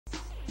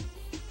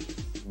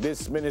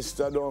This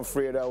minister don't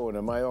afraid of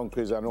one. My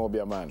uncle is an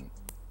Obia man.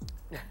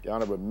 The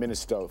Honorable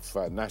Minister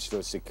of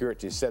National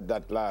Security said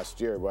that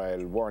last year while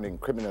warning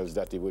criminals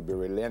that he would be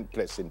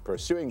relentless in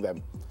pursuing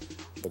them.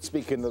 But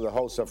speaking to the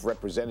House of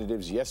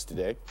Representatives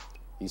yesterday,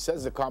 he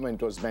says the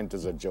comment was meant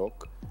as a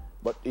joke,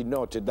 but he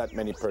noted that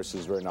many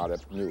persons were not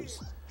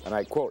amused. And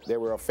I quote, "They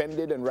were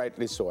offended and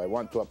rightly so. I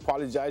want to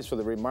apologize for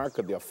the remark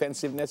of the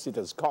offensiveness it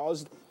has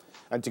caused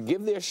and to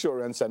give the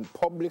assurance and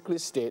publicly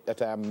state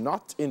that I am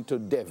not into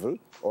devil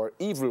or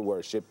evil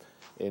worship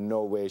in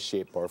no way,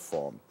 shape or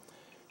form."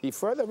 He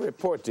further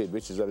reported,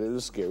 which is a little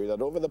scary,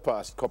 that over the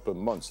past couple of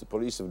months, the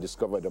police have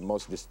discovered a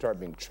most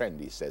disturbing trend,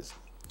 he says.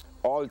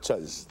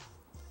 Altars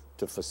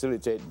to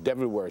facilitate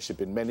devil worship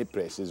in many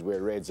places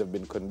where raids have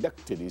been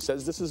conducted. He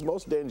says this is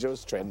most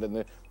dangerous trend and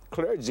the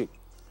clergy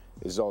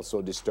is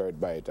also disturbed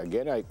by it.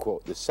 Again, I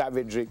quote, "The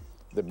savagery,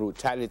 the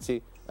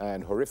brutality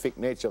and horrific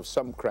nature of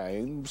some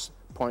crimes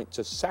point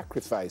to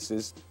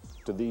sacrifices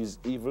to these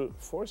evil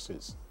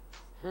forces."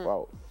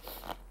 Wow.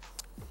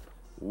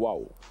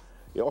 Wow.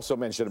 He also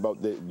mentioned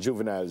about the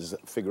juveniles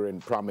figuring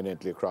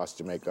prominently across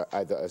Jamaica,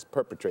 either as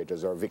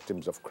perpetrators or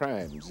victims of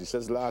crimes. He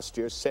says last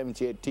year,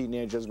 78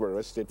 teenagers were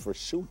arrested for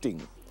shooting,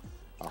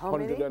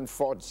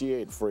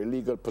 148 for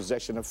illegal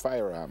possession of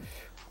firearm,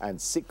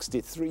 and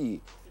 63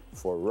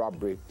 for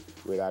robbery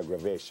with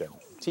aggravation.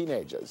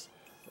 Teenagers.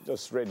 I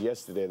just read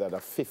yesterday that a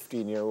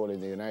 15-year-old in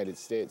the United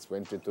States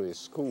went into his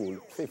school,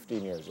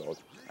 15 years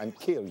old, and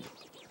killed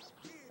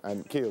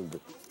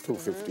two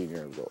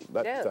 15-year-olds.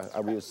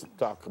 We used to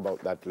talk about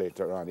that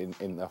later on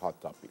in the Hot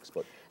Topics,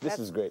 but this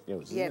is great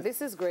news, Yeah,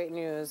 this is great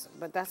news,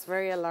 but that's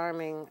very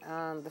alarming.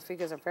 The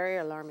figures are very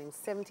alarming.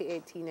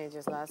 78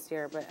 teenagers last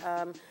year, but,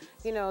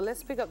 you know,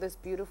 let's pick up this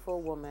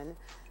beautiful woman,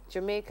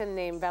 Jamaican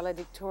named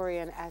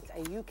valedictorian at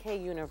a UK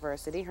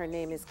university. Her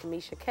name is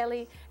Kamisha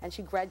Kelly, and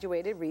she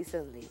graduated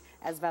recently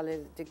as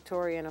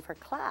valedictorian of her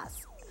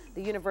class.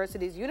 The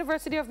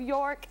University of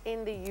York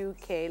in the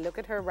UK. Look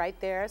at her right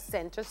there,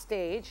 center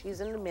stage. She's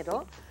in the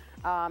middle.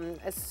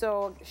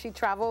 So she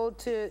traveled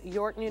to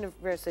York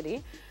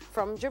University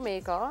from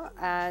Jamaica,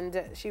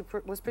 and she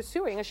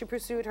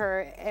pursued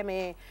her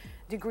MA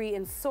degree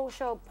in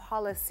social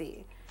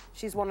policy.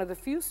 She's one of the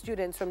few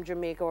students from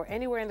Jamaica or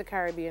anywhere in the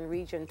Caribbean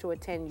region to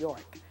attend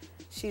York.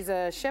 She's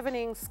a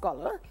Chevening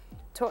scholar,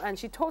 and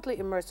she totally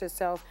immersed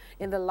herself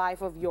in the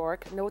life of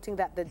York, noting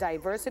that the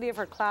diversity of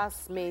her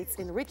classmates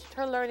enriched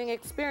her learning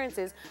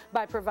experiences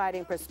by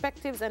providing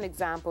perspectives and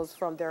examples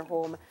from their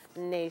home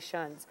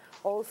nations.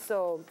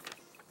 Also,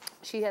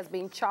 she has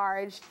been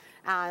charged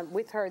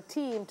with her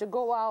team to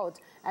go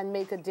out and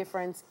make a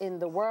difference in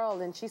the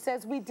world. And she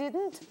says, "We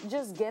didn't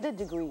just get a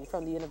degree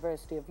from the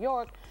University of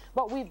York,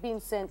 but we've been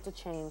sent to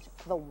change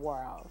the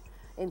world."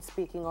 In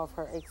speaking of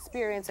her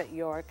experience at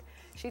York,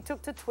 she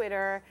took to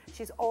Twitter.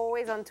 She's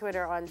always on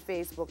Twitter, on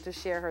Facebook, to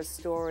share her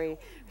story.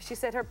 She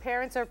said her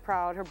parents are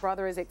proud, her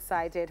brother is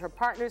excited, her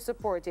partner is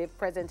supportive,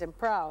 present and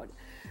proud.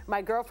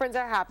 My girlfriends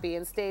are happy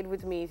and stayed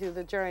with me through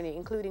the journey,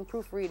 including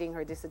proofreading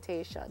her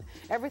dissertation.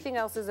 Everything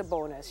else is a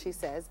bonus, she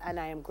says, and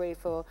I am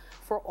grateful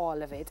for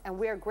all of it. And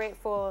we are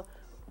grateful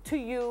to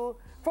you,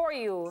 for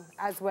you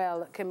as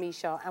well,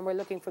 Kamisha, and we're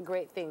looking for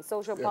great things.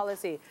 Social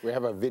policy. We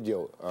have a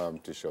video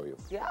to show you.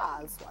 Yeah,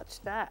 let's watch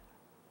that.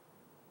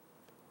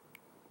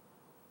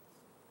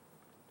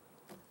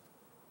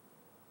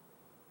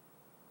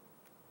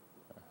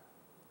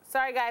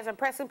 Sorry, guys, I'm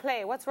pressing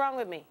play. What's wrong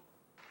with me?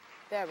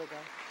 There we go.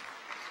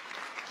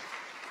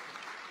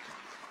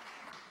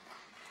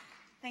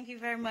 Thank you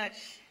very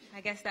much.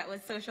 I guess that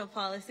was social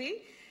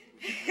policy.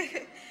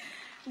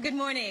 Good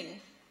morning.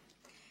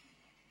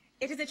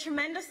 It is a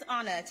tremendous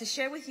honor to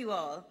share with you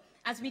all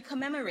as we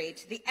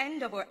commemorate the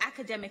end of our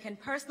academic and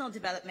personal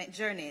development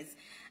journeys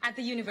at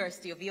the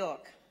University of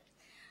York.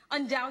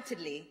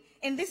 Undoubtedly,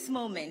 in this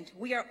moment,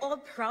 we are all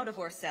proud of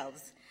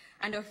ourselves,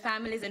 and our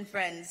families and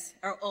friends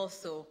are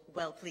also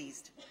well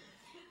pleased.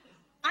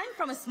 I'm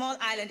from a small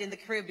island in the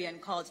Caribbean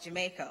called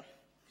Jamaica.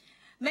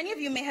 Many of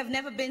you may have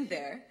never been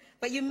there,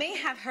 but you may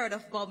have heard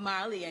of Bob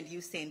Marley and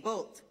Usain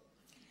Bolt.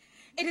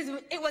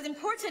 It was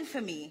important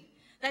for me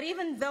that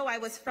even though I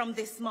was from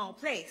this small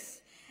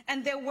place,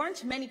 and there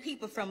weren't many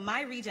people from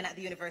my region at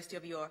the University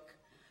of York,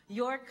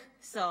 York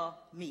saw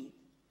me.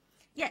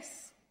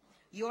 Yes,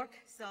 York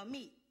saw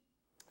me.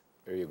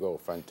 There you go,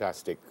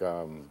 fantastic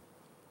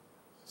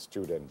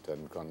student,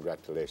 and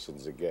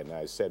congratulations again.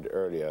 I said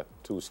earlier,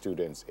 2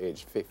 students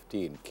aged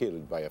 15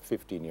 killed by a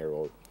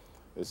 15-year-old.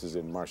 This is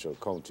in Marshall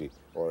County,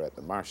 or at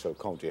the Marshall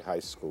County High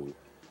School.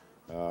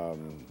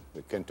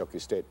 The Kentucky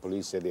State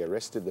Police said they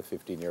arrested the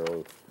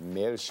 15-year-old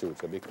male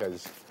shooter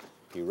because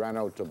he ran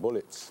out of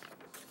bullets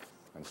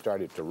and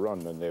started to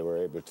run, and they were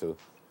able to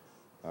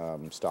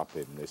stop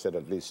him. They said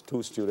at least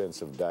 2 students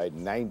have died,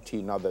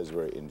 19 others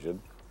were injured.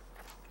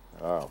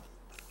 Wow.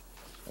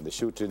 And the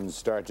shooting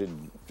started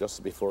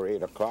just before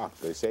 8 o'clock.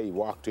 They say he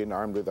walked in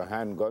armed with a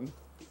handgun.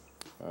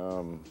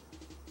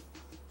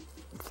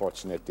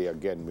 Unfortunately,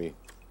 again, we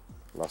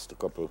lost a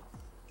couple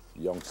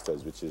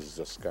youngsters, which is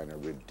just kind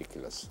of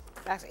ridiculous.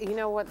 You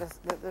know what?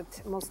 The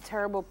most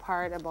terrible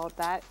part about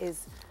that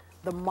is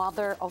the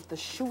mother of the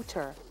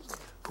shooter,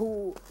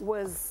 who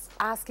was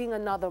asking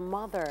another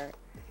mother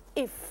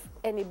if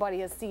anybody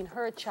has seen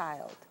her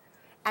child.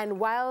 And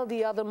while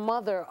the other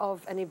mother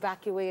of an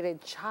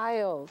evacuated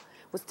child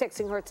was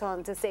texting her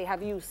son to say,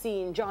 have you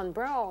seen John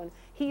Brown?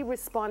 He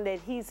responded,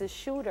 he's a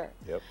shooter.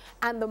 Yep.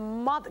 And the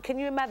mother, can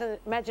you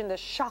imagine the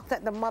shock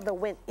that the mother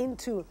went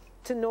into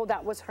to know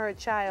that was her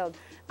child?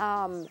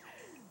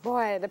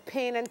 Boy, the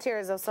pain and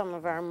tears of some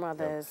of our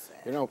mothers.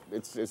 Yep. You know,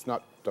 it's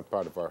not a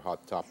part of our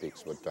hot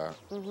topics, but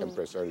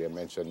Empress earlier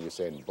mentioned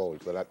Usain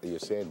Bolt. Well, at the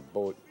Usain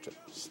Bolt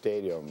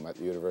Stadium at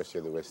the University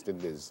of the West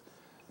Indies,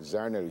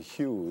 Zarnell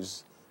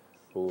Hughes,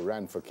 who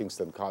ran for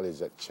Kingston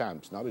College at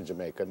Champs, not a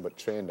Jamaican, but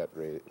trained at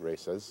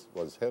races,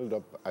 was held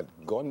up at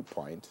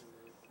gunpoint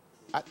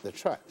at the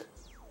track.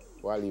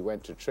 While he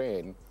went to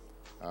train,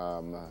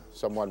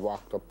 someone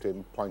walked up to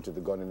him, pointed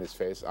the gun in his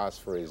face,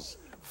 asked for his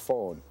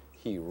phone.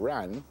 He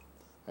ran,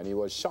 and he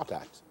was shot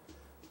at.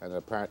 And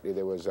apparently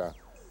there was a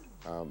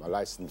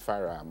licensed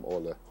firearm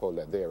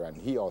holder there, and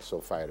he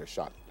also fired a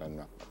shot. And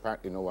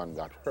apparently no one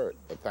got hurt,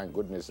 but thank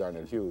goodness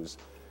Arnold Hughes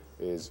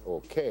is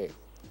okay.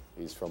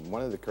 He's from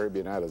one of the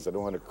Caribbean islands. I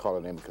don't want to call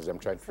him because I'm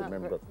trying to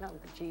remember. Not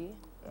G.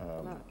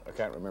 I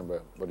can't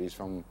remember, but he's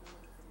from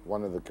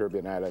one of the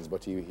Caribbean islands,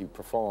 but he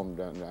performed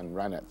and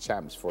ran at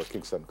Champs for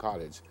Kingston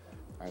College.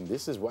 And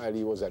this is while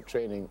he was at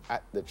training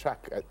at the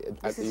track at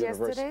the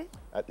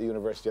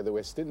University of the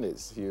West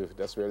Indies.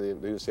 That's where the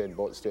Usain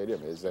Bolt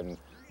Stadium is, and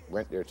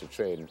went there to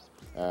train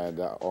and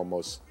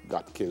almost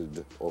got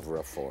killed over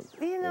a phone.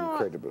 You know,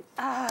 incredible.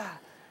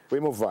 We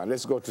move on.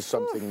 Let's go to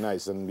something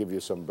nice and give you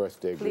some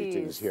birthday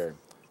greetings here.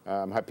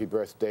 Happy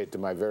birthday to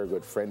my very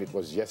good friend. It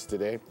was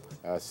yesterday,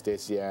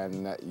 Stacey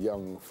Ann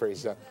Young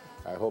Fraser.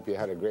 I hope you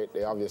had a great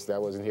day. Obviously, I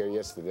wasn't here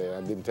yesterday. I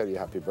didn't tell you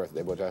happy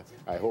birthday, but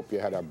I hope you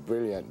had a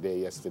brilliant day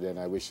yesterday, and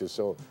I wish you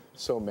so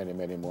many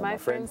more. My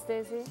friend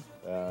Stacey?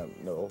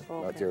 No,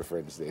 okay. Not your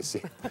friend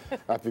Stacey.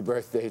 Happy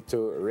birthday to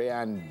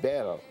Rayanne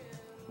Bell.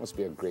 Must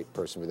be a great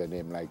person with a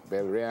name like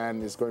Bell.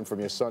 Rayanne is going from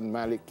your son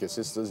Malik, your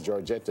sisters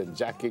Georgette and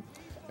Jackie,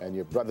 and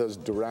your brothers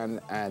Duran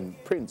and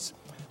Prince.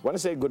 I want to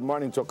say good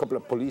morning to a couple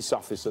of police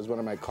officers. One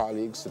of my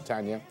colleagues,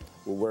 Tanya,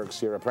 who works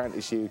here.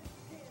 Apparently she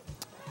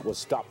was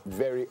stopped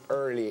very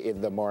early in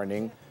the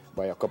morning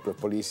by a couple of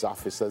police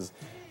officers.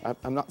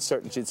 I'm not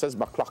certain. She says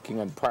McClocking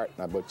and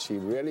partner, but she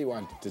really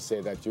wanted to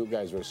say that you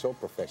guys were so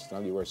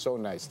professional. You were so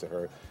nice to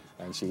her,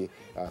 and she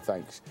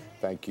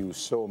thank you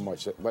so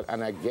much.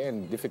 And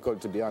again,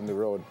 difficult to be on the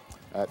road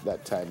at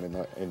that time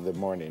in the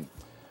morning.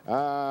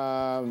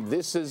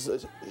 This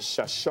is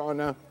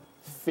Shoshana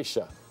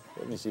Fisher.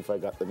 Let me see if I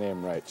got the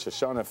name right.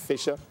 Shoshana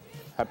Fisher.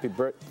 Happy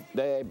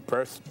birthday.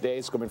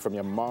 Birthdays coming from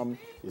your mom,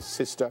 your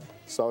sister.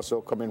 It's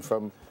also coming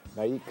from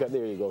Naika.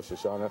 There you go,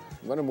 Shoshana.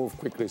 I'm going to move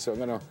quickly, so I'm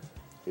going to,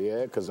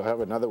 because I have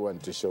another one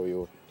to show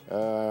you.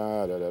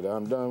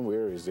 I'm done.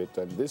 Where is it?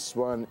 And this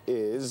one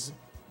is,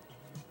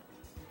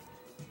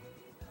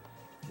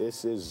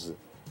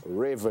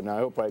 Raven. I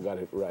hope I got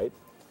it right.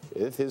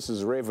 This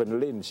is Raven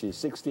Lynn. She's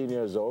 16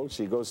 years old.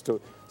 She goes to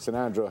St.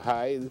 Andrew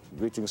High.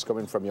 Greetings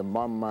coming from your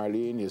mom,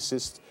 Marlene, your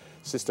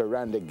sister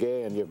Randy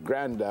Gay, and your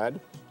granddad.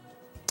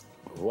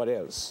 What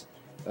else?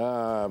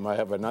 I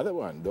have another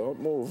one. Don't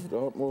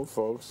move,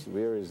 folks.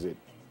 Where is it?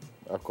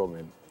 I'm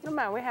coming. No,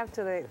 man, we have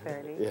till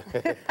 8:30.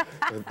 Yeah.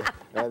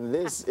 And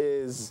this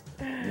is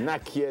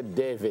Nakia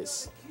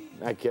Davis.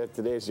 Nakia,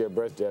 today is your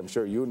birthday. I'm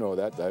sure you know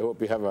that. I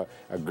hope you have a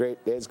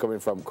great day. It's coming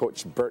from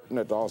Coach Burton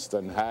at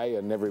Alston High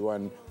and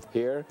everyone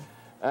here.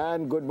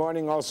 And good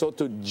morning also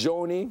to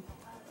Joni.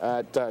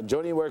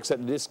 Joni works at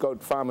the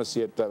Discount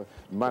Pharmacy at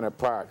Manor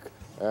Park.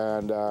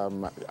 And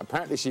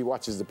apparently she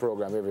watches the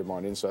program every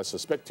morning, so I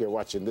suspect you're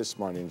watching this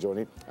morning,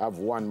 Joni. I have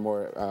one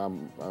more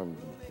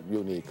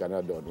unique, and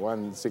I don't.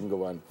 One single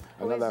one.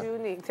 Another. Who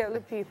is unique? Tell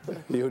the people.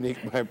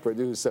 Unique, my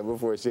producer,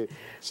 before she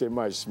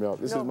mashed me up.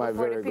 This is my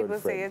very good friend. Before the people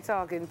say you're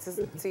talking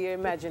to your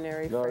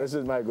imaginary friend. No, this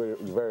is my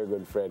very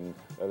good friend.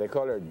 They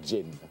call her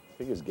Jin. I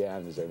think it's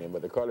Gan is her name,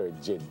 but they call her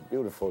Jin.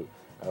 Beautiful.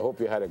 I hope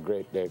you had a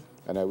great day,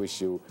 and I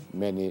wish you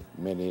many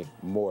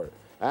more.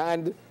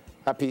 And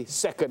happy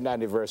 2nd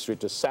anniversary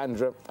to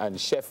Sandra and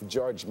Chef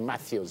George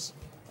Matthews.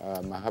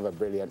 I have a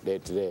brilliant day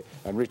today.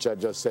 And Richard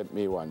just sent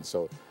me one,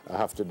 so I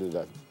have to do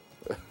that.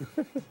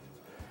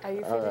 Are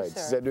you finished, all right, sir?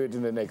 so do it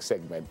in the next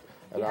segment.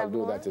 And I'll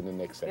do that in the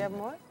next segment.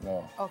 You have more?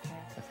 No. Okay.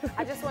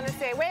 I just want to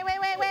say, wait.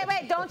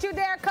 Don't you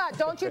dare cut.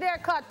 Don't you dare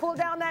cut. Pull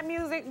down that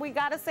music. We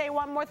got to say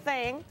one more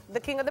thing. The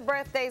king of the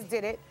birthdays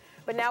did it.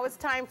 But now it's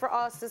time for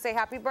us to say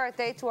happy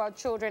birthday to our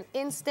children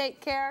in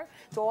state care,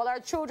 to all our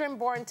children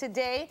born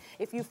today.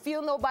 If you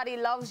feel nobody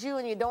loves you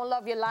and you don't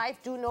love your life,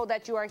 do know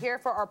that you are here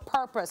for a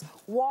purpose.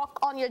 Walk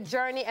on your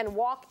journey and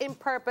walk in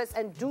purpose,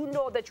 and do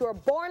know that you are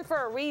born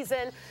for a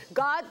reason.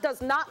 God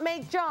does not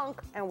make junk,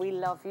 and we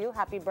love you.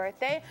 Happy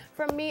birthday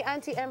from me,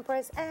 Auntie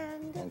Empress,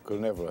 and Uncle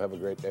Neville. Have a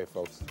great day,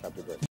 folks.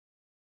 Happy birthday.